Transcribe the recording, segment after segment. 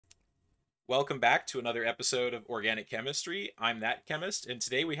Welcome back to another episode of Organic Chemistry. I'm that chemist, and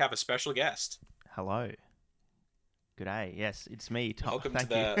today we have a special guest. Hello. Good day. Yes, it's me, Tom. Welcome to Thank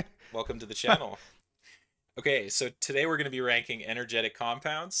you. the welcome to the channel. Okay, so today we're going to be ranking energetic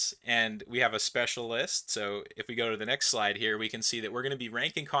compounds, and we have a special list. So if we go to the next slide here, we can see that we're going to be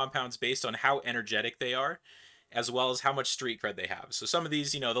ranking compounds based on how energetic they are, as well as how much street cred they have. So some of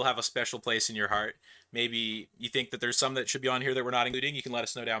these, they'll have a special place in your heart. Maybe you think that there's some that should be on here that we're not including. You can let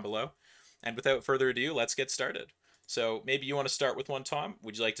us know down below. And without further ado, let's get started. So maybe you want to start with one, Tom.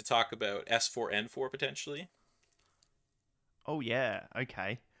 Would you like to talk about S4N4 potentially? Oh yeah.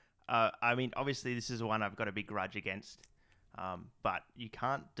 Okay. Obviously, this is one I've got a big grudge against, but you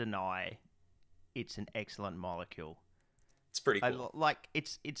can't deny it's an excellent molecule. It's pretty cool.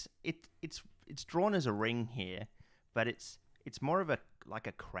 It's drawn as a ring here, but it's more of a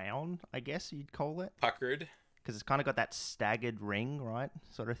crown, I guess you'd call it, Puckered. because it's kind of got that staggered ring, right,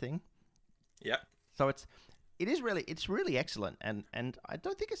 sort of thing. Yep. So it's really excellent, and I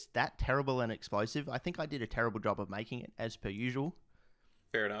don't think it's that terrible and explosive. I think I did a terrible job of making it as per usual.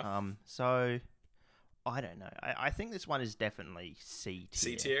 Fair enough. So I don't know. I think this one is definitely C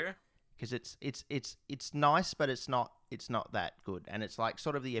C tier tier? because it's nice, but it's not that good, and it's like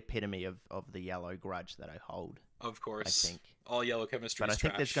sort of the epitome of the yellow grudge that I hold. Of I course. think, All yellow chemistry but I is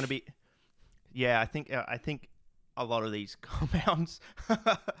think there's trash. going to be I think a lot of these compounds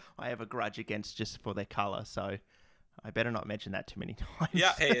I have a grudge against just for their color, so I better not mention that too many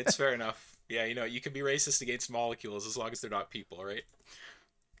Yeah, times. hey, it's fair enough. Yeah, you can be racist against molecules as long as they're not people, right?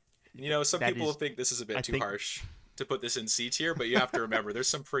 Some That people is, think this is a I bit too think, harsh to put this in C tier, but you have to remember there's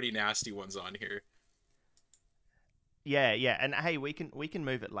some pretty nasty ones on here. yeah, and hey, we can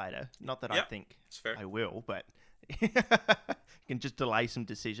move it later. Not that I Yep, think it's fair. I will, but you can just delay some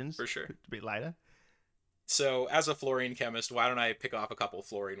decisions For sure. a bit later. So, as a fluorine chemist, why don't I pick off a couple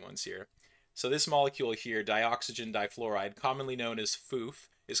fluorine ones here? So, this molecule here, dioxygen difluoride, commonly known as FOOF,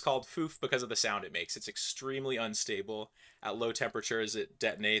 is called FOOF because of the sound it makes. It's extremely unstable. At low temperatures, it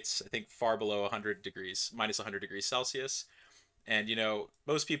detonates, I think, far below 100 degrees, minus 100 degrees Celsius. And,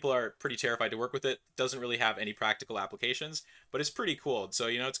 most people are pretty terrified to work with it. Doesn't really have any practical applications, but it's pretty cool. So,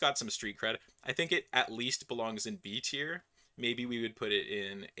 it's got some street cred. I think it at least belongs in B tier. Maybe we would put it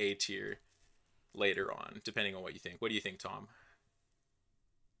in A tier later on, depending on what you think. What do you think, Tom?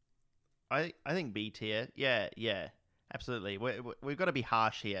 I think B tier. Yeah, absolutely. We've got to be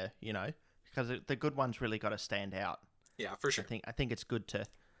harsh here, because the good ones really got to stand out. Yeah, for I sure. think I think it's good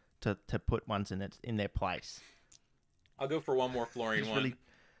to put ones in their place. I'll go for one more fluorine It's really one.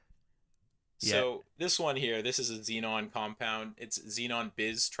 yeah. So this one here, this is a xenon compound. It's xenon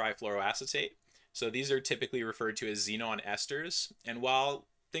bis trifluoroacetate. So these are typically referred to as xenon esters. And while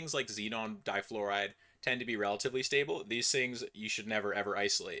things like xenon difluoride tend to be relatively stable, these things you should never ever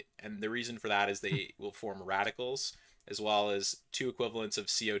isolate. And the reason for that is they will form radicals as well as two equivalents of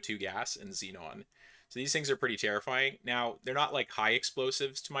CO2 gas and xenon. So these things are pretty terrifying. Now, they're not like high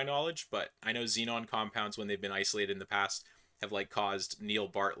explosives to my knowledge, but I know xenon compounds, when they've been isolated in the past, have like caused Neil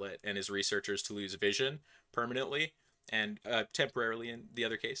Bartlett and his researchers to lose vision permanently and temporarily in the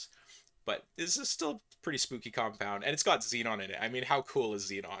other case. But this is still a pretty spooky compound, and it's got xenon in it. I mean, how cool is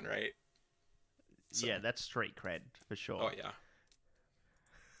xenon, right? So, Yeah, that's street cred for oh sure. yeah.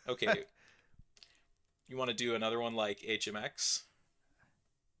 Okay, you want to do another one like HMX?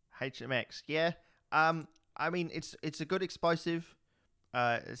 HMX, yeah. It's a good explosive.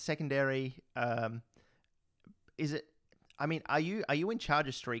 Secondary. Is it? Are you in charge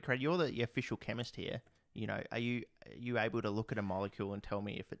of street cred? You're the official chemist here. Are you able to look at a molecule and tell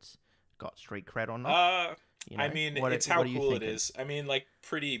me if it's got street cred or not? Uh, I mean, it's how What are you cool it thinking? is. I mean, like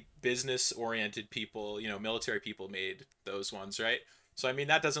pretty business-oriented people, military people made those ones, right? So I mean,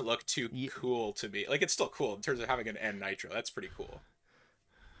 that doesn't look too Yeah, cool to me. Like it's still cool in terms of having an N nitro. That's pretty cool.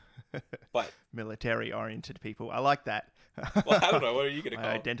 But military oriented people. I like that. well, I don't know. What are you gonna I call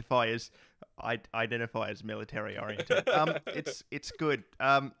 'em? identify as I identify as military oriented. It's good.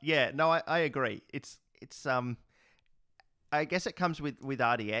 Yeah, no, I agree. It's I guess it comes with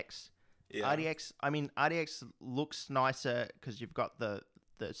RDX. Yeah, RDX looks nicer because you've got the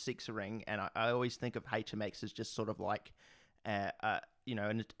six ring, and I always think of HMX as just sort of like a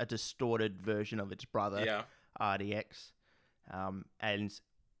distorted version of its brother yeah. RDX. And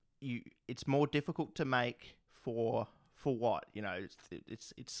it's more difficult to make for what it's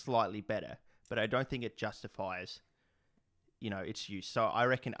slightly better, but I don't think it justifies its use. So I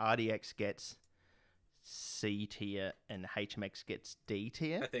reckon RDX gets C tier and HMX gets D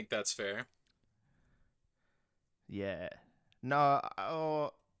tier. I think that's fair. Yeah. No.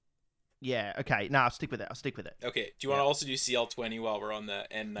 Oh, Yeah. Okay. No, I'll stick with it. I'll stick with it. Okay. Do you want Yeah. to also do Cl20 while we're on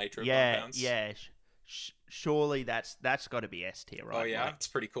the N nitro Yeah. compounds? Yeah. Surely that's got to be S tier, Oh right? yeah, Like it's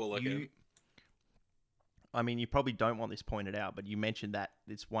pretty cool looking. you. I mean, you probably don't want this pointed out, but you mentioned that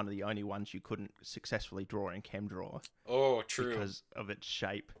it's one of the only ones you couldn't successfully draw in ChemDraw Oh, true. because of its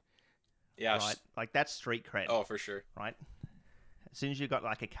shape, Yeah. right? Like that's street cred, Oh, for sure. right? As soon as you've got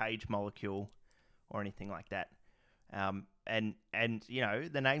like a cage molecule or anything like that, and you know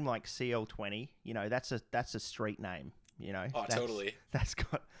the name like CL20, you know that's a street name, you know. Oh, totally. That's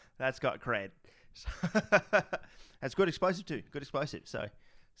got cred. That's good explosive too. Good explosive. So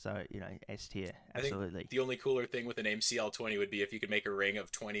you know S tier, absolutely. I think the only cooler thing with the name Cl20 would be if you could make a ring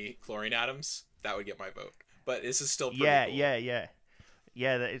of 20 chlorine atoms. That would get my vote. But this is still pretty Yeah, cool.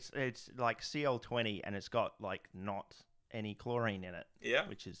 yeah. It's like CL20 and it's got like not any chlorine in it. Yeah.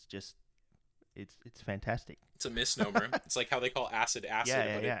 Which is just it's fantastic. It's a misnomer. It's like how they call acid, Yeah,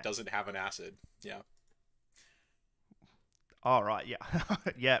 but yeah. it doesn't have an acid. Yeah. All right,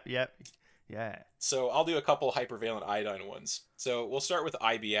 yeah, yeah. So I'll do a couple hypervalent iodine ones. So we'll start with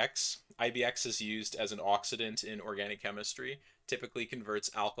IBX. IBX is used as an oxidant in organic chemistry, typically converts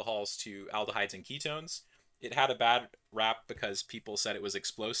alcohols to aldehydes and ketones. It had a bad rap because people said it was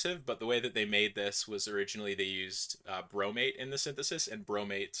explosive, but the way that they made this was originally they used bromate in the synthesis, and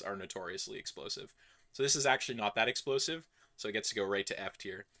bromates are notoriously explosive. So this is actually not that explosive, so it gets to go right to F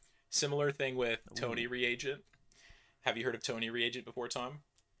tier. Similar thing with Tony reagent. Have you heard of Tony reagent before, Tom?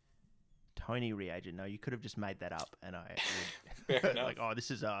 Tony reagent. No, you could have just made that up, and I Fair enough. like, oh,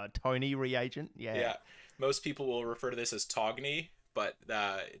 this is a Tony reagent. Yeah. Yeah. Most people will refer to this as Togny, but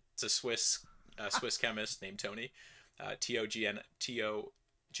it's a Swiss chemist named Tony,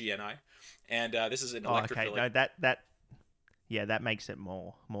 Togni, and this is an electrophilic. Okay. No, that makes it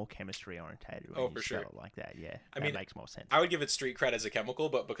more chemistry orientated when you for spell sure. it like that. Yeah, I that mean, makes more sense. I would give it street cred as a chemical,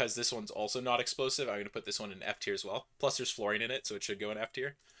 but because this one's also not explosive, I'm going to put this one in F tier as well. Plus, there's fluorine in it, so it should go in F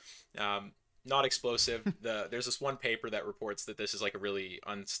tier. Not explosive. There's this one paper that reports that this is like a really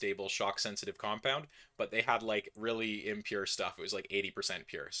unstable, shock-sensitive compound, but they had like really impure stuff. It was like 80%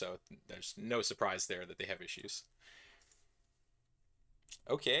 pure, so there's no surprise there that they have issues.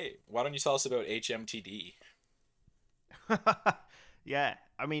 Okay, why don't you tell us about HMTD? Yeah,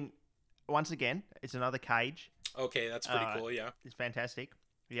 I mean, once again, it's another cage. Okay, that's pretty cool. Yeah. It's fantastic.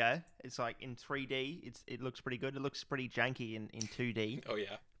 Yeah, it's like in 3D. It looks pretty good. It looks pretty janky in 2D. Oh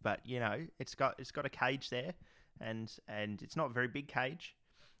yeah. But you know, it's got a cage there, and it's not a very big cage,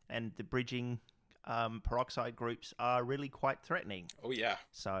 and the bridging peroxide groups are really quite threatening. Oh yeah.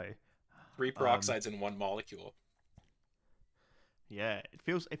 So 3 peroxides in one molecule. Yeah, it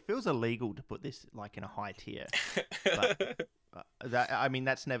feels illegal to put this like in a high tier. But I mean,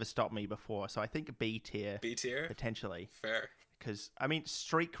 that's never stopped me before. So I think B tier. B tier Potentially. Fair. Because I mean,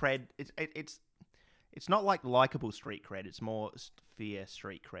 street cred. It's not like likable street cred. It's more fear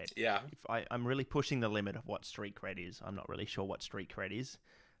street cred. Yeah. I'm really pushing the limit of what street cred is. I'm not really sure what street cred is,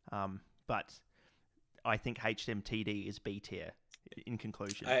 but I think HMTD is B tier. In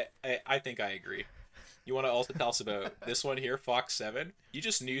conclusion, I think I agree. You want to also tell us about this one here, Fox 7? You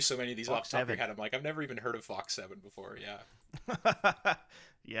just knew so many of these off the top of your head. I'm like, I've never even heard of Fox 7 before.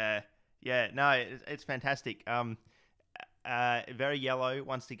 Yeah. yeah. No, it's fantastic. Very yellow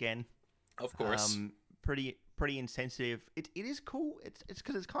once again. Of course. Pretty insensitive. It is cool. It's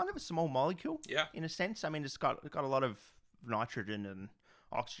because it's kind of a small molecule. Yeah. In a sense, I mean, it's got a lot of nitrogen and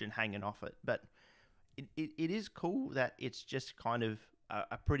oxygen hanging off it, but it is cool that it's just kind of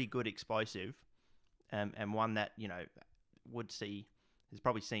a pretty good explosive, and one that has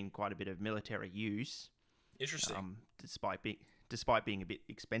probably seen quite a bit of military use. Interesting. Despite being a bit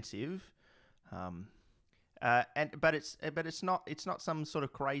expensive, but it's not some sort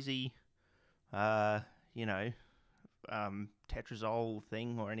of crazy, tetrazole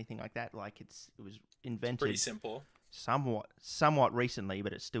thing or anything like that. Like it was invented. It's pretty simple. Somewhat recently,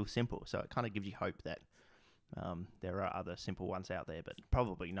 but it's still simple. So it kind of gives you hope that there are other simple ones out there, but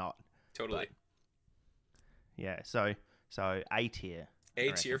probably not. Totally. But, yeah. So A tier.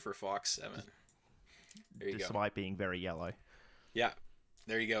 A tier for Fox 7. There you go. Despite being very yellow. Yeah.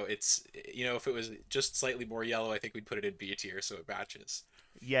 There you go. It's, if it was just slightly more yellow, I think we'd put it in B tier so it matches.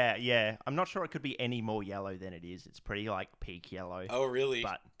 Yeah. I'm not sure it could be any more yellow than it is. It's pretty like peak yellow. Oh, really?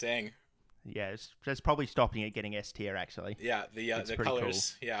 But dang. Yeah, it's probably stopping it getting S tier actually. Yeah, the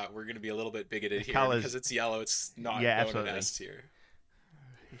colors. Cool. Yeah, we're gonna be a little bit bigoted here because it's yellow. It's not going to S tier.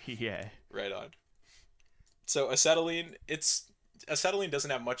 Yeah. Right on. So acetylene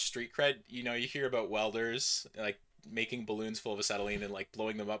doesn't have much street cred. You hear about welders like making balloons full of acetylene and like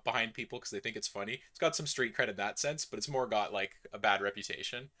blowing them up behind people because they think it's funny. It's got some street cred in that sense, but it's more got like a bad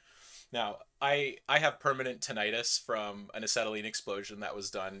reputation. Now, I have permanent tinnitus from an acetylene explosion that was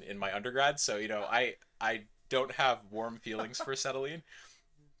done in my undergrad, so I don't have warm feelings for acetylene.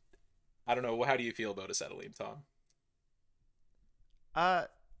 I don't know. How do you feel about acetylene, Tom? Uh,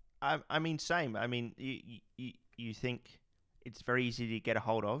 I mean, same. I mean, you think it's very easy to get a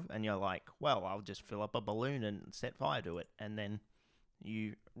hold of, and you're like, well, I'll just fill up a balloon and set fire to it, and then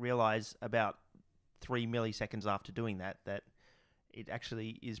you realize about 3 milliseconds after doing that that it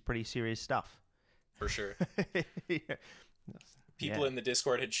actually is pretty serious stuff. For sure. Yeah. People Yeah. in the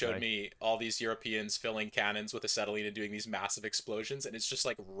Discord had showed So, me all these Europeans filling cannons with acetylene and doing these massive explosions, and it's just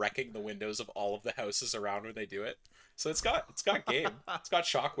like wrecking the windows of all of the houses around when they do it. So it's got game. It's got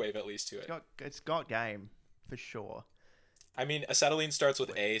shockwave at least to it. it's got game for sure. I mean, acetylene starts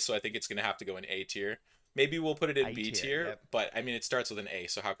with A, so I think it's gonna have to go in A tier. Maybe we'll put it in A B tier. tier, Yep. but I mean, it starts with an A,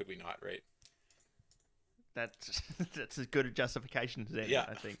 so how could we not, right? That's that's as good a justification as any, Yeah,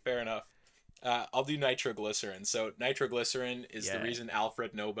 I think. fair enough. I'll do nitroglycerin. So nitroglycerin is the Yeah. reason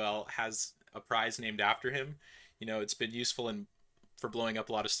Alfred Nobel has a prize named after him. It's been useful for blowing up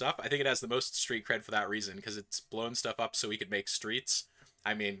a lot of stuff. I think it has the most street cred for that reason because it's blown stuff up so we could make streets.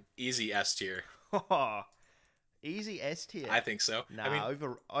 I mean, easy S tier. Easy S tier. I think so. Nah, I mean,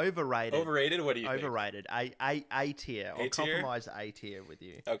 overrated. overrated. What do you think? Overrated. A tier. A I'll tier? compromise A tier with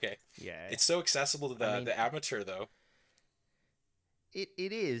you. Okay, Yeah. it's so accessible to I mean, the amateur though. it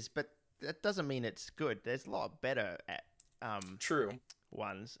is, but that doesn't mean it's good. There's a lot better at True.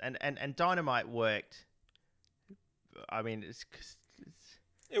 ones, and Dynamite worked. I mean,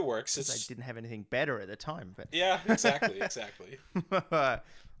 It works. they It's didn't have anything better at the time, but yeah, exactly, exactly. I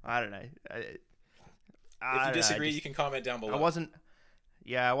don't know. If you disagree, you can comment down below. I wasn't.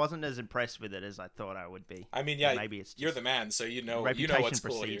 Yeah, I wasn't as impressed with it as I thought I would be. I mean, yeah, Maybe it's you're just the man, so reputation what's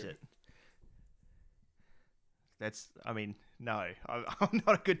cool precedes here. it. I mean, no, I'm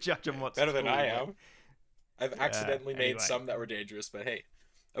not a good judge on what's Better than cool, I but- am. I've accidentally made anyway. some that were dangerous, but hey.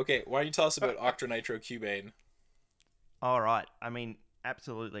 Okay, why don't you tell us about octonitrocubane? All right. I mean,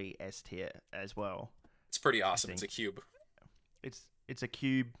 absolutely S tier as well. It's pretty awesome. It's a think. cube. It's a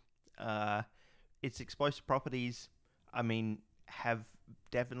cube. Its explosive properties, I mean, have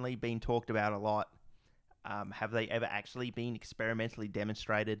definitely been talked about a lot. Have they ever actually been experimentally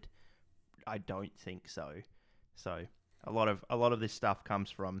demonstrated? I don't think so. So a lot of this stuff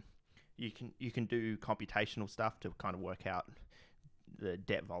comes from you can do computational stuff to kind of work out the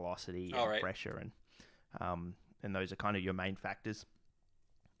depth velocity and right. pressure and those are kind of your main factors.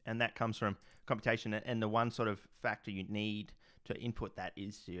 And that comes from computation. And the one sort of factor you need to input that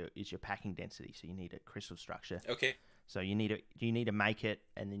is your packing density. So you need a crystal structure. Okay. So you need to make it,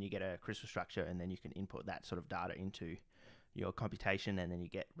 and then you get a crystal structure, and then you can input that sort of data into your computation, and then you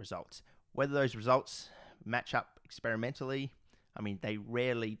get results. Whether those results match up experimentally, I mean, they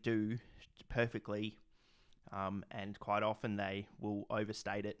rarely do perfectly, and quite often they will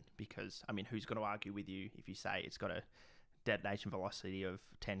overstate it because, I mean, who's going to argue with you if you say it's got a detonation velocity of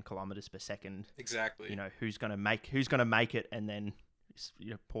 10 kilometers per second? Exactly. Who's going to make it and then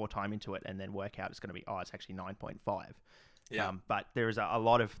pour time into it and then work out it's going to be it's actually 9.5. Yeah. But there's a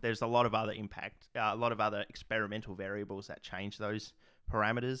lot of other impact, a lot of other experimental variables that change those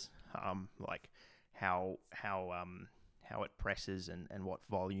parameters, like how it presses and what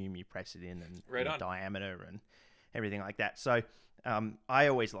volume you press it in and, Right and on. diameter and everything like that. So I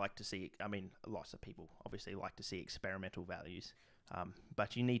always like to see. I mean, lots of people obviously like to see experimental values,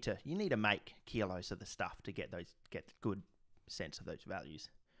 but you need to make kilos of the stuff to get good sense of those values.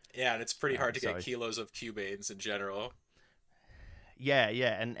 Yeah, and it's pretty hard to get so- kilos of cubanes in general. Yeah,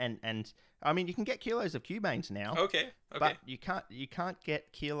 and I mean you can get kilos of cubanes now, Okay. but you can't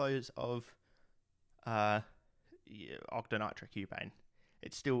get kilos of octonitrocubane.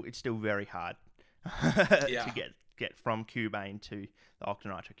 It's still very hard Yeah. to get from cubane to the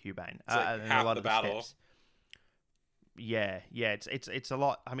octonitrocubane. It's like And half the battle. steps. Yeah, it's a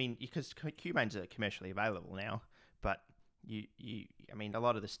lot. I mean, because cubanes are commercially available now, but I mean, a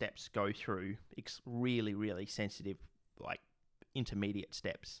lot of the steps go through really, really sensitive, like intermediate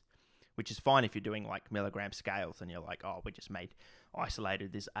steps, which is fine if you're doing like milligram scales and you're like, oh, we just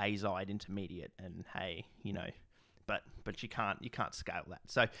isolated this azide intermediate, and hey, but you can't scale that.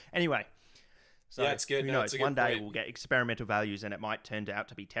 So anyway. So Yeah, it's good. Who No, knows? it's a good One day point. we'll get experimental values, and it might turn out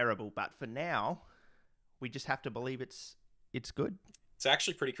to be terrible. But for now, we just have to believe it's good. It's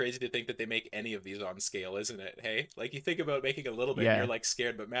actually pretty crazy to think that they make any of these on scale, isn't it? Hey, like you think about making a little bit, and Yeah. you're like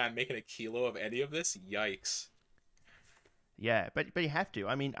scared, but man, making a kilo of any of this, yikes. Yeah, but you have to.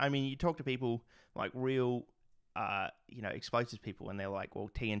 I mean, you talk to people like real, explosives people, and they're like, well,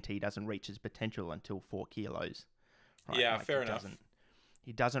 TNT doesn't reach its potential until 4 kilos. Right? Yeah, Like, fair it enough.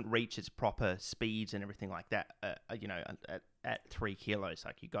 it doesn't reach its proper speeds and everything like that. At 3 kilos,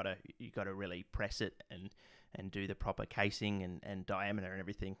 like you gotta really press it and do the proper casing and diameter and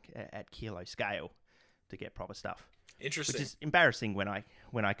everything at kilo scale to get proper stuff. Interesting. Which is embarrassing when I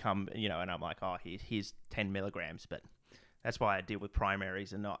come, and I'm like, oh, here's 10 milligrams, but that's why I deal with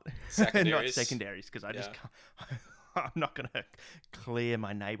primaries and not Secondaries. not secondaries, because I just can't. I'm not gonna clear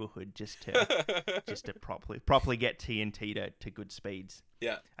my neighborhood just to properly get TNT to good speeds.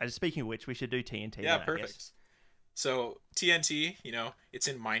 Yeah. And speaking of which, we should do TNT. Yeah, then, perfect. I guess. So TNT, it's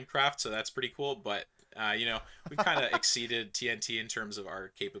in Minecraft, so that's pretty cool. But we've kind of exceeded TNT in terms of our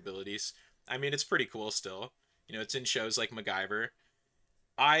capabilities. I mean, it's pretty cool still. It's in shows like MacGyver.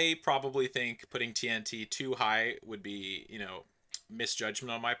 I probably think putting TNT too high would be,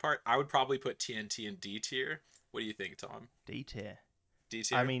 misjudgment on my part. I would probably put TNT in D tier. What do you think, Tom? D tier. D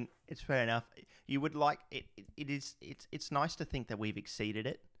tier. I mean, it's fair enough. You would like it. It's nice to think that we've exceeded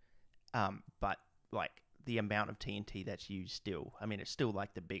it. But like the amount of TNT that's used still, I mean, it's still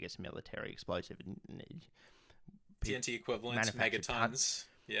like the biggest military explosive. TNT equivalent, megatons.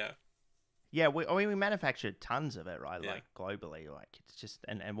 Yeah. Yeah, we manufacture tons of it, right? Yeah. Like globally, like it's just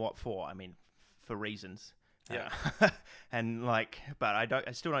and what for? I mean, for reasons. Yeah. And like, but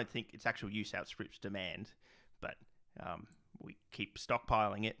I still don't think its actual use outstrips demand. But we keep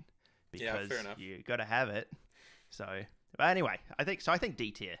stockpiling it because fair enough. you got to have it. So, but anyway, I think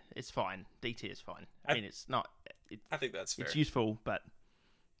D tier is fine. D tier is fine. I mean, it's not. I think that's fair. It's useful, but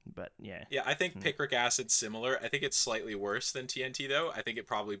yeah. Yeah, I think picric acid's similar. I think it's slightly worse than TNT though. I think it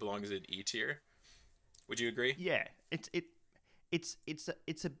probably belongs in E tier. Would you agree? Yeah, it's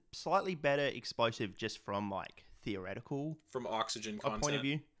a slightly better explosive just from like theoretical From oxygen content point of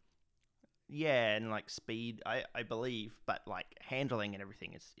view. Yeah, and like speed, I believe, but like handling and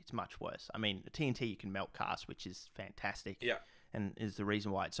everything it's much worse. I mean, TNT you can melt cast, which is fantastic. Yeah. And is the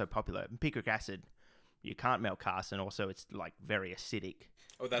reason why it's so popular. Picric acid, you can't melt cast, and also it's like very acidic.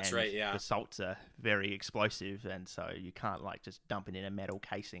 Oh, that's right. Yeah. The salts are very explosive, and so you can't like just dump it in a metal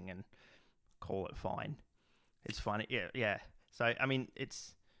casing and call it fine. It's funny. Yeah. So I mean, I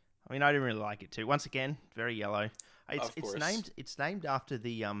didn't really like it too. Once again, very yellow. It's named after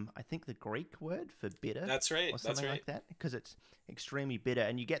the I think the Greek word for bitter. That's right. Or something like that, because it's extremely bitter,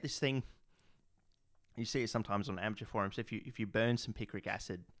 and you get this thing. You see it sometimes on amateur forums. If you burn some picric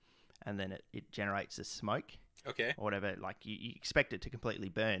acid, and then it generates a smoke. Okay. Or whatever. Like you expect it to completely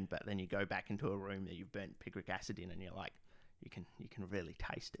burn, but then you go back into a room that you've burnt picric acid in, and you're like, you can really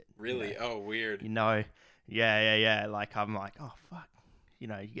taste it. Really? Oh, weird. Yeah. Like I'm like, oh fuck. You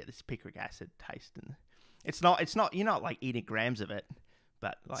get this picric acid taste, and it's not. You're not like eating grams of it,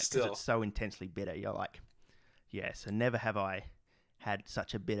 but like because it's so intensely bitter, you're like, yeah. So never have I had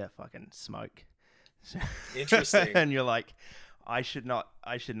such a bitter fucking smoke. Interesting. And you're like, I should not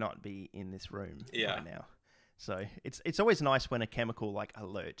be in this room right now. So it's always nice when a chemical like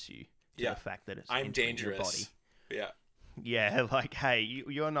alerts you to the fact that it's I'm dangerous. Your body. Yeah. Yeah, like, hey,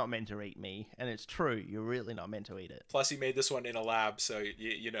 you're not meant to eat me, and it's true. You're really not meant to eat it. Plus, you made this one in a lab, so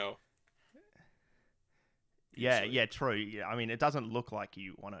you know. Yeah, true. Yeah, I mean, it doesn't look like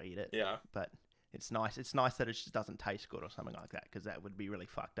you want to eat it. Yeah. But it's nice. It's nice that it just doesn't taste good or something like that, because that would be really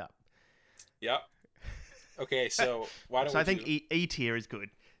fucked up. Yeah. Okay, so why don't I think E tier is good.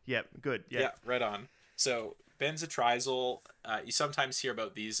 Yep, good. Yep. Yeah, right on. So benzotriazole, you sometimes hear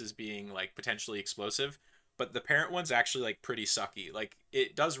about these as being like potentially explosive, but the parent one's actually like pretty sucky. Like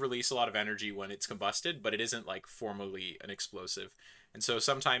it does release a lot of energy when it's combusted, but it isn't like formally an explosive. And so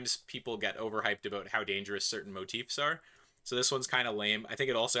sometimes people get overhyped about how dangerous certain motifs are. So this one's kind of lame. I think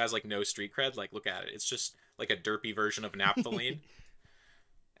it also has like no street cred. Like look at it. It's just like a derpy version of naphthalene.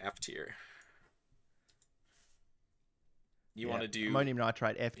 F tier. You want to do ammonium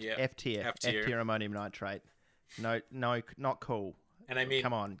nitrate F tier. F tier. F tier ammonium nitrate. No, not cool. And I mean,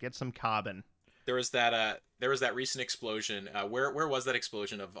 come on, get some carbon. There was that recent explosion. Where was that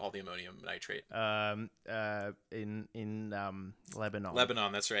explosion of all the ammonium nitrate? In Lebanon.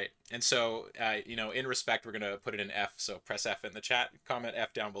 Lebanon, that's right. And so in respect, we're gonna put it in F. So press F in the chat. Comment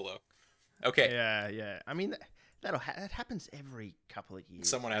F down below. Okay. Yeah. I mean, that happens every couple of years.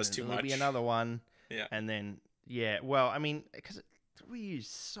 Someone has too much. There'll be another one. Yeah. And then well, I mean, because we use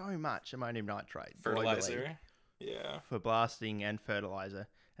so much ammonium nitrate. Fertilizer. Globally, yeah. For blasting and fertilizer.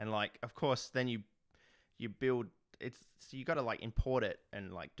 And like, of course, then you build so you got to like import it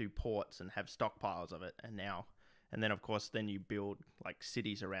and like do ports and have stockpiles of it, and then of course then you build like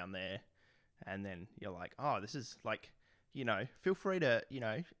cities around there, and then you're like, oh, this is like, feel free to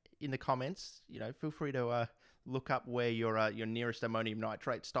in the comments, feel free to look up where your nearest ammonium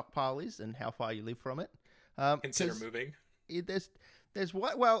nitrate stockpile is and how far you live from it. Consider moving. There's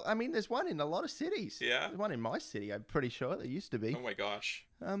one. Well, I mean, there's one in a lot of cities. Yeah. There's one in my city. I'm pretty sure there used to be. Oh my gosh.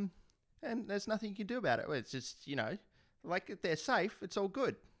 And there's nothing you can do about it. It's just like if they're safe, it's all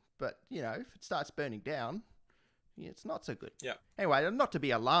good. But if it starts burning down, it's not so good. Yeah. Anyway, not to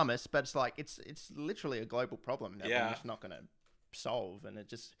be alarmist, but it's like it's literally a global problem that we're just not going to solve, and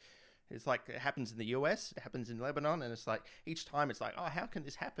it's like it happens in the US, it happens in Lebanon, and it's like each time it's like, oh, how can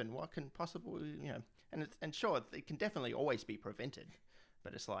this happen? What can possibly, and sure, it can definitely always be prevented,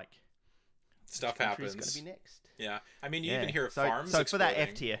 but it's like stuff happens. Going to be next. Yeah, I mean, you even hear farms. So exploding. for that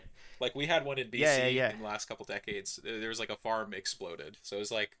F tier, like we had one in BC in the last couple decades. There was like a farm exploded, so it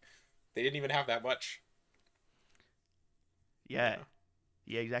was like they didn't even have that much. Yeah.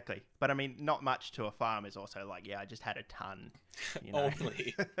 Yeah, exactly. But I mean, not much to a farm is also like, I just had a ton.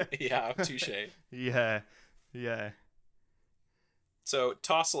 Only. Yeah, touche. Yeah. So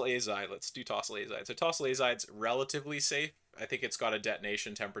tosyl azide, let's do tosyl azide. So tosyl azide's relatively safe. I think it's got a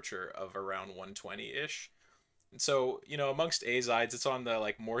detonation temperature of around 120-ish. And so, amongst azides, it's on the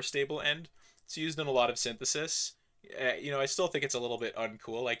like more stable end. It's used in a lot of synthesis. I still think it's a little bit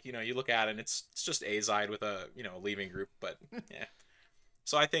uncool. Like, you look at it and it's just azide with a, leaving group, but yeah.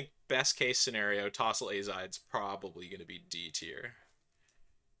 So I think best case scenario, tosyl azide's probably going to be D tier.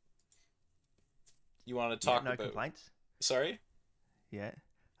 You want to talk no about... complaints? Sorry? Yeah.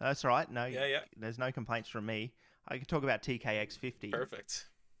 That's all right. No, Yeah. There's no complaints from me. I can talk about TKX50. Perfect.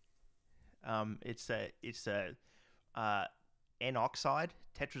 It's a N oxide,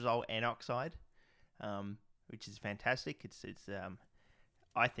 tetrazole N oxide, which is fantastic. It's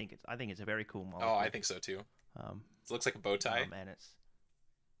I think it's a very cool molecule. Oh, I think so too. It looks like a bow tie. And it's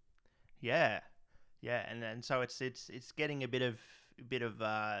and so it's getting a bit of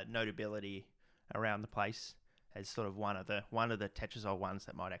notability around the place as sort of one of the tetrazole ones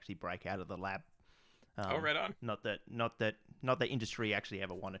that might actually break out of the lab. Right on. Not that industry actually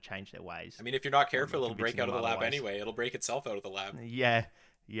ever want to change their ways. I mean, if you're not careful, it'll break out of the lab anyway. It'll break itself out of the lab. Yeah.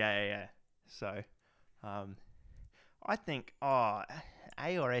 So, I think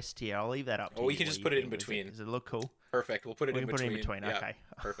A or S tier. I'll leave that up to you. We can just put it in between. Does it look cool? Perfect. We'll put it in between. Put it in between. Yeah, okay.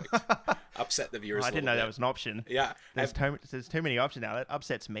 Perfect. Upset the viewers. I didn't know that was an option. Yeah. There's too many options now. That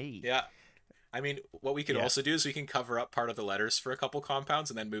upsets me. Yeah. I mean, what we could also do is we can cover up part of the letters for a couple compounds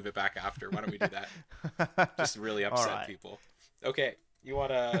and then move it back after. Why don't we do that? Just really upset people. Okay. You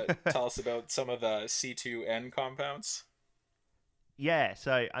want to tell us about some of the C2N compounds? Yeah.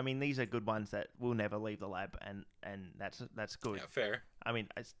 So, I mean, these are good ones that will never leave the lab, and that's good. Yeah, fair. I mean,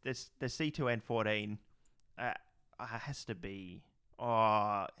 the C2N14 has to be...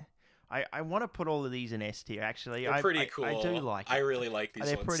 I want to put all of these in S tier, actually. They're pretty cool. I do like it. I really like these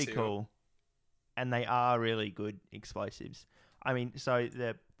ones, They're pretty cool. And they are really good explosives. I mean, so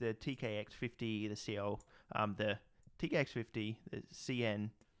the TKX50, the CL, the TKX50, the CN,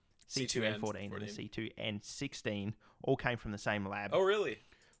 C2N14, and the C2N16 all came from the same lab. Oh, really?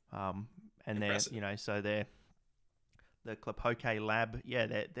 And impressive. they're, so they're the Klapoke lab. Yeah,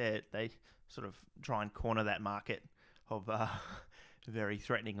 they sort of try and corner that market of very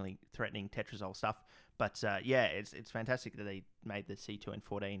threatening tetrazole stuff. But it's fantastic that they made the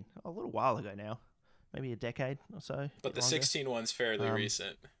C2N14 a little while ago now, maybe a decade or so. But the 16 one's fairly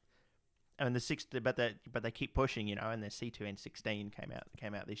recent. And but they keep pushing, and the C2N16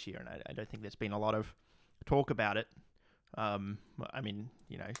 came out this year, and I don't think there's been a lot of talk about it. I mean,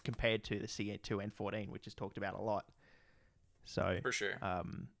 compared to the C2N14, which is talked about a lot. So for sure.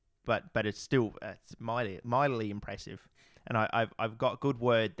 But it's still mightily impressive, and I've got good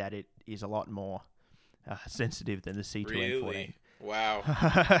word that it is a lot more sensitive than the C2N14. Really? Wow.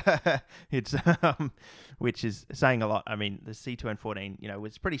 It's which is saying a lot. I mean, the C2N14,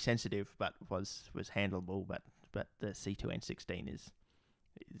 was pretty sensitive, but was handleable. But the C2N16 is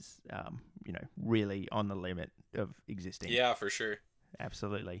really on the limit of existing. Yeah, for sure.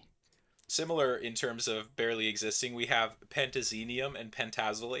 Absolutely. Similar in terms of barely existing, we have pentazenium and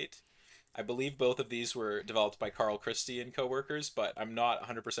pentazolate. I believe both of these were developed by Carl Christie and co-workers, but I'm not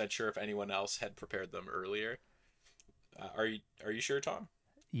 100% sure if anyone else had prepared them earlier. Are you sure, Tom?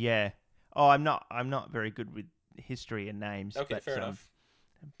 Yeah. Oh, I'm not very good with history and names. Okay, but, fair enough.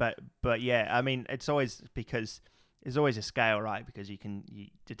 But yeah, I mean, it's always because there's always a scale, right? Because you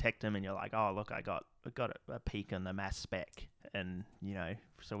detect them and you're like, oh, look, I got a peak on the mass spec, and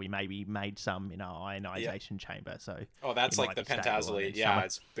so we maybe made some in our ionization chamber. So that's like the pentazolate. Yeah,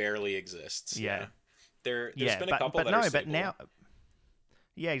 it barely exists. Yeah. There's been a couple that are stable. But now.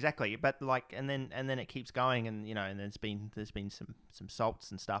 Yeah, exactly. But and then it keeps going, and and there's been some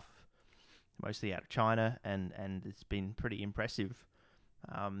salts and stuff, mostly out of China, and it's been pretty impressive.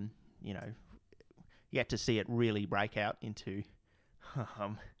 Yet to see it really break out into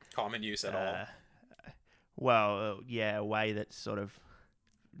um, Common use at all. uh, well, yeah, a way that's sort of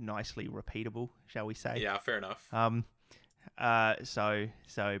nicely repeatable, shall we say? Yeah, fair enough. But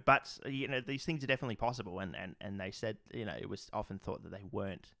these things are definitely possible, and they said, it was often thought that they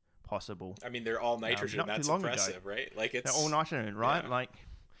weren't possible. I mean, they're all nitrogen. Not That's too long ago. impressive, right? Like They're all nitrogen, right? Yeah. Like,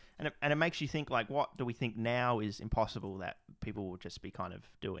 and it makes you think, like, what do we think now is impossible that people will just be kind of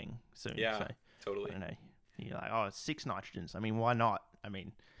doing soon? Yeah, So, totally. I don't know. You're like, oh, it's 6 nitrogens. I mean, why not? I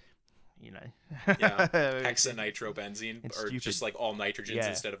mean, Yeah, hexanitrobenzene, or stupid. just like all nitrogens Yeah.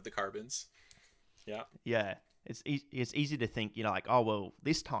 instead of the carbons. Yeah. Yeah, it's easy to think, like, oh well,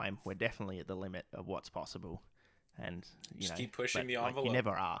 this time we're definitely at the limit of what's possible, and just keep pushing the like, envelope. you never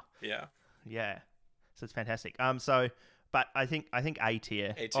are. Yeah. Yeah, so it's fantastic. But I think A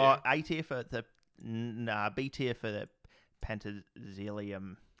tier. A tier. A tier for the B tier for the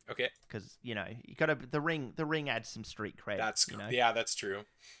pentazelium. Okay. Because you got to the ring adds some street cred. Yeah, that's true.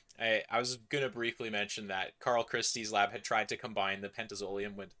 I was gonna briefly mention that Carl Christie's lab had tried to combine the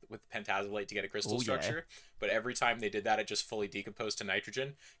pentazolium with pentazolate to get a crystal structure, but every time they did that, it just fully decomposed to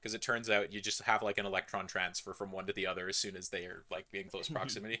nitrogen, because it turns out you just have like an electron transfer from one to the other as soon as they are like in close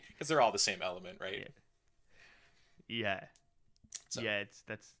proximity, because they're all the same element, right? Yeah. So. Yeah,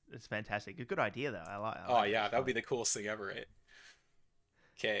 it's fantastic. A good idea though. I like. Oh yeah, that would be the coolest thing ever, right?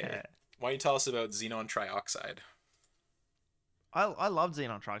 Okay. Why don't you tell us about xenon trioxide? I love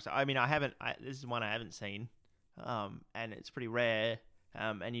xenon trioxide. I mean, this is one I haven't seen, and it's pretty rare.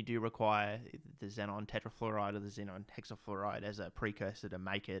 And you do require the xenon tetrafluoride or the xenon hexafluoride as a precursor to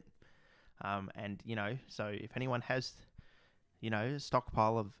make it. And so if anyone has, a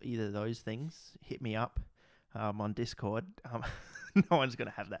stockpile of either of those things, hit me up, on Discord. No one's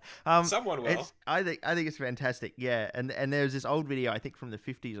gonna have that. Someone will. I think it's fantastic. Yeah, and there's this old video, I think from the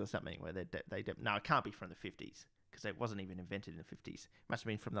 50s or something, where no, it can't be from the 50s, because it wasn't even invented in the 50s. It must have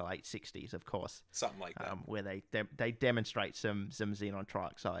been from the late 60s, of course. Something like that. Where they demonstrate some xenon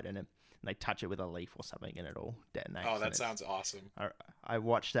trioxide, and they touch it with a leaf or something, and it all detonates. Oh, that sounds awesome. I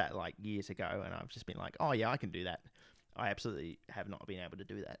watched that like years ago, and I've just been like, oh yeah, I can do that. I absolutely have not been able to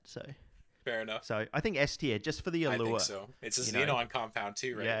do that, so. Fair enough. So I think S tier, just for the allure. I think so. It's a xenon compound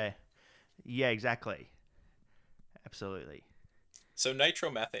too, right? Yeah, exactly. Absolutely. So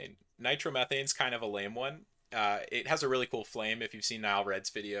nitromethane. Nitromethane's kind of a lame one. It has a really cool flame if you've seen Nile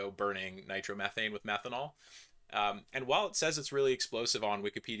Red's video burning nitromethane with methanol. And while it says it's really explosive on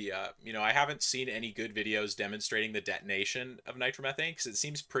Wikipedia, I haven't seen any good videos demonstrating the detonation of nitromethane, because it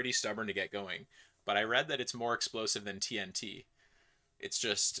seems pretty stubborn to get going. But I read that it's more explosive than TNT. It's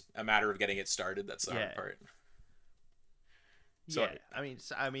just a matter of getting it started. That's the hard part. So, yeah,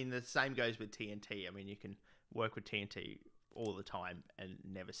 I mean, the same goes with TNT. I mean, you can work with TNT all the time and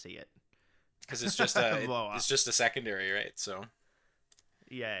never see it, because it's just it's just a secondary, right? So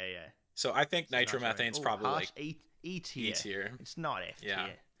yeah. So I think nitromethane's probably like E tier. E tier. It's not F tier. Yeah,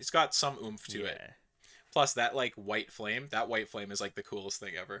 it's got some oomph to it. Plus that like white flame. That white flame is like the coolest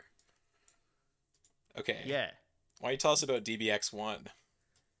thing ever. Okay. Yeah. Why don't you tell us about DBX1?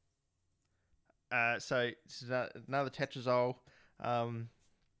 So it's another tetrazole. So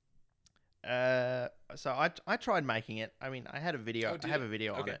I tried making it. I mean, I had a video. I have a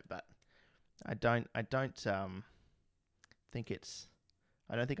video on it, but I don't think it's.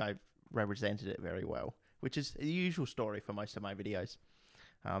 I don't think I've represented it very well, which is the usual story for most of my videos.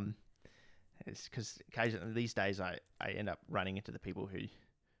 It's because occasionally these days I end up running into the people who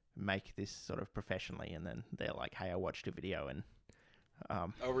make this sort of professionally, and then they're like, "Hey, I watched a video and."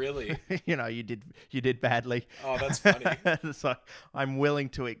 Oh really? You did badly. Oh, that's funny. So I'm willing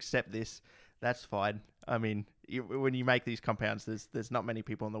to accept this. That's fine. I mean, when you make these compounds, there's not many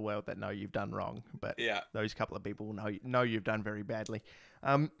people in the world that know you've done wrong, but those couple of people know you've done very badly.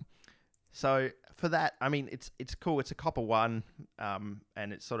 So for that, I mean, it's cool. It's a copper 1,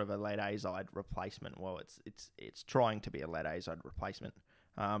 and it's sort of a lead azide replacement. Well, it's trying to be a lead azide replacement,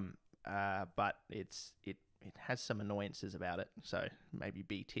 but it has some annoyances about it. So maybe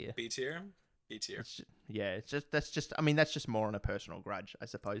B tier. B tier. B tier. That's just more on a personal grudge, I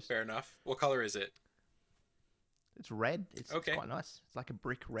suppose. Fair enough. What color is it? It's red. It's quite nice. It's like a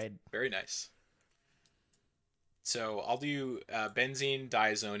brick red. Very nice. So I'll do benzene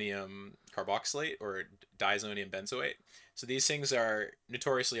diazonium carboxylate, or diazonium benzoate. So these things are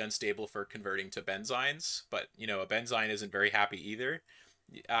notoriously unstable for converting to benzynes, but a benzyne isn't very happy either.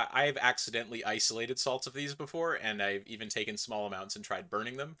 I've accidentally isolated salts of these before, and I've even taken small amounts and tried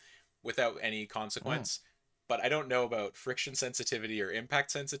burning them without any consequence. But I don't know about friction sensitivity or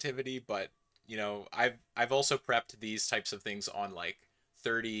impact sensitivity, but I've also prepped these types of things on like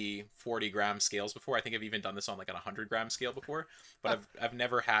 30, 40 gram scales before. I think I've even done this on like a 100 gram scale before, but I've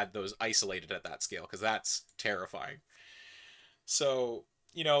never had those isolated at that scale because that's terrifying. So,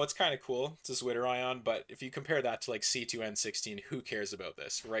 it's kind of cool. It's a Zwitter ion, but if you compare that to like C2N16, who cares about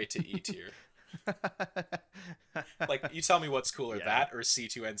this? Right to E tier. Like, you tell me what's cooler, Yeah. that or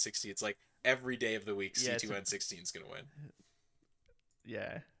C2N16? It's like every day of the week, Yeah, C2N16 is going to win.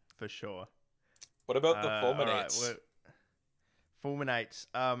 Yeah, for sure. What about the All right, fulminates? fulminates.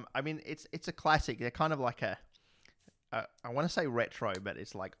 I mean, it's a classic. They're kind of like I want to say retro, but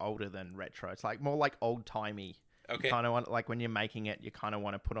it's like older than retro. It's like more like old timey. You Okay. kind of want, like, when you're making it, you kind of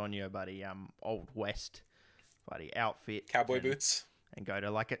want to put on your buddy old west buddy outfit, Cowboy boots. and go to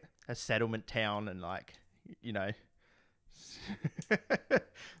like a settlement town and, like, you know,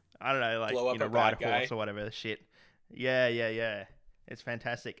 I don't know, like, Blow up a ride bad a horse guy. or whatever the shit. Yeah, yeah, yeah. It's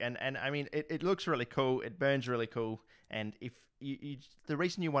fantastic, and I mean, it looks really cool. It burns really cool, and if the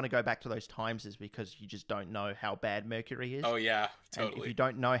reason you want to go back to those times is because you just don't know how bad mercury is. Oh yeah, And if you totally.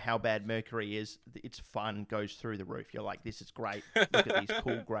 don't know how bad mercury is, its fun goes through the roof. You're like, this is great. Look at these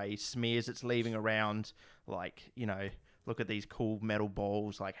cool grey smears it's leaving around. Like, look at these cool metal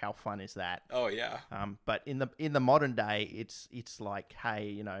balls. Like, how fun is that? Oh yeah. But in the modern day, it's like,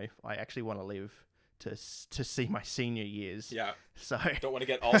 hey, I actually want to live to see my senior years. Yeah. So Don't want to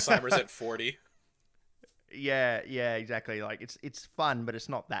get Alzheimer's at 40. yeah, yeah, exactly. Like, it's fun, but it's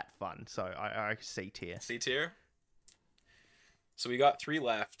not that fun. So I C tier. C tier. So we got three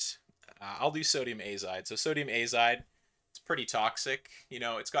left. I'll do sodium azide. So sodium azide, it's pretty toxic.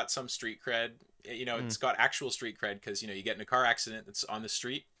 It's got some street cred. It's got actual street cred because you get in a car accident that's on the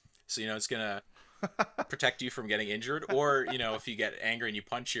street, so it's gonna protect you from getting injured. Or if you get angry and you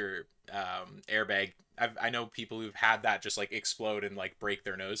punch your airbag, I know people who've had that just like explode and like break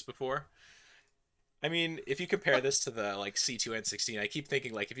their nose before. I mean, if you compare this to the like C2N16, I keep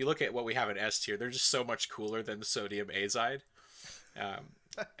thinking like if you look at what we have in S tier, they're just so much cooler than the sodium azide.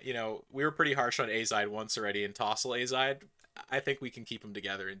 We were pretty harsh on azide once already in Tossel azide. I think we can keep them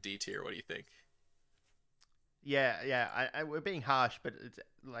together in D tier. What do you think? Yeah, yeah. We're being harsh, but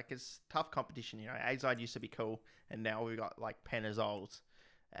it's tough competition. Azide used to be cool, and now we've got like Panazols,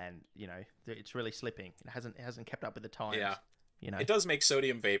 and it's really slipping. It hasn't kept up with the times. Yeah. It does make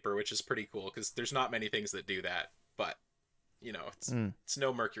sodium vapor, which is pretty cool because there's not many things that do that. But it's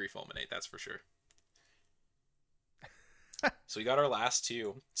no mercury fulminate, that's for sure. So we got our last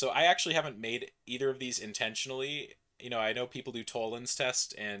two. So I actually haven't made either of these intentionally. I know people do Toland's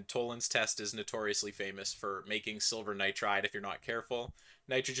test, and Toland's test is notoriously famous for making silver nitride if you're not careful.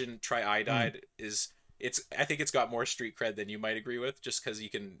 Nitrogen triiodide I think it's got more street cred than you might agree with, just because you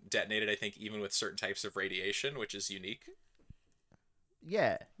can detonate it, I think, even with certain types of radiation, which is unique.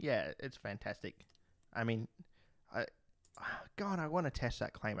 Yeah, yeah. It's fantastic. I mean, God, I want to test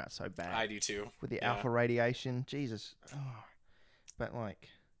that claim out so bad. I do too. With the Yeah. alpha radiation, Jesus. Oh, but like,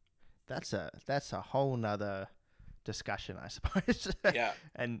 that's a whole nother discussion, I suppose. Yeah.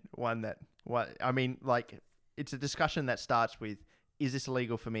 And one that like, it's a discussion that starts with, is this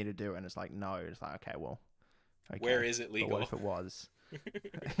illegal for me to do? And it's like, no. It's like, okay, well, okay. Where is it But legal? what if it was?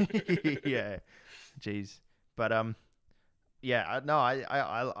 Yeah, jeez. But yeah, no,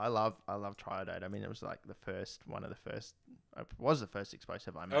 I love triodide. I mean, it was like the first it was the first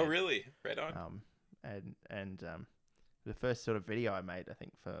explosive I made. Oh, really? Right on. And the first sort of video I made, I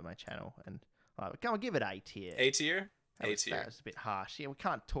think, for my channel, and I'll give it A tier. A tier? A tier. That was a bit harsh. Yeah, we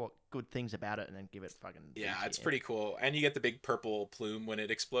can't talk good things about it and then give it fucking B Yeah, it's tier. pretty cool. And you get the big purple plume when it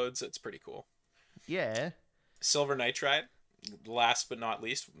explodes. It's pretty cool. Yeah. Silver nitride, last but not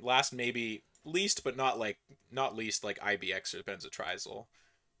least. Last maybe least, but not least like IBX or benzotriazole.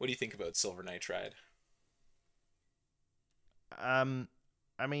 What do you think about silver nitride?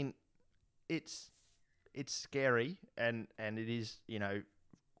 I mean, it's scary, and it is,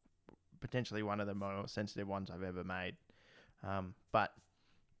 potentially one of the more sensitive ones I've ever made. But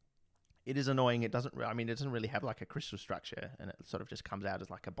it is annoying. It doesn't really have like a crystal structure, and it sort of just comes out as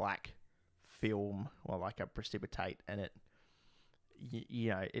like a black film or like a precipitate, and it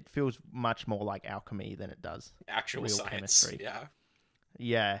feels much more like alchemy than it does Actual real science. chemistry.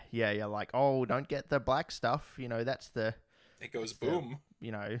 Yeah. Yeah. Like, oh, don't get the black stuff. That's the It goes the- boom.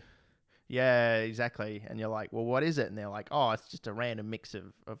 Yeah, exactly. And you're like, well, what is it? And they're like, oh, it's just a random mix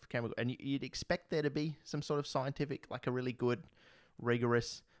of chemical. And you'd expect there to be some sort of scientific, like a really good,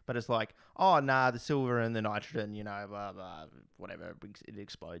 rigorous, but it's like, oh, nah, the silver and the nitrogen, blah, blah, whatever, it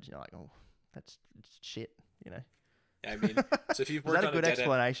explodes. And you're like, oh, it's shit, I mean, so if you've Is worked that a on good dead end,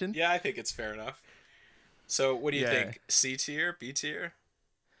 explanation? yeah, I think it's fair enough. So what do you Yeah. think? C tier, B tier?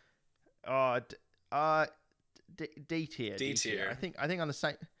 Oh, D tier. D D tier. tier. I think on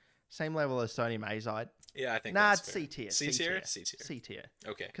the same level as sodium azide. Yeah, I think Nah, that's it's fair. C tier. C tier? C tier. C tier.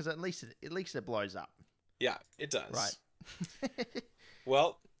 Okay. Because at least it blows up. Yeah, it does. Right.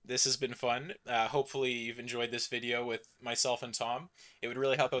 Well, this has been fun. Hopefully you've enjoyed this video with myself and Tom. It would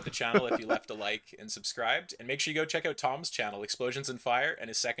really help out the channel if you left a like and subscribed. And make sure you go check out Tom's channel, Explosions and Fire, and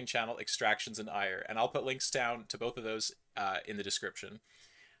his second channel, Extractions and Ire. And I'll put links down to both of those in the description.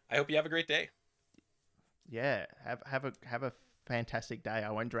 I hope you have a great day. Yeah, have a fantastic day.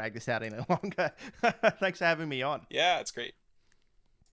 I won't drag this out any longer. Thanks for having me on. Yeah, it's great.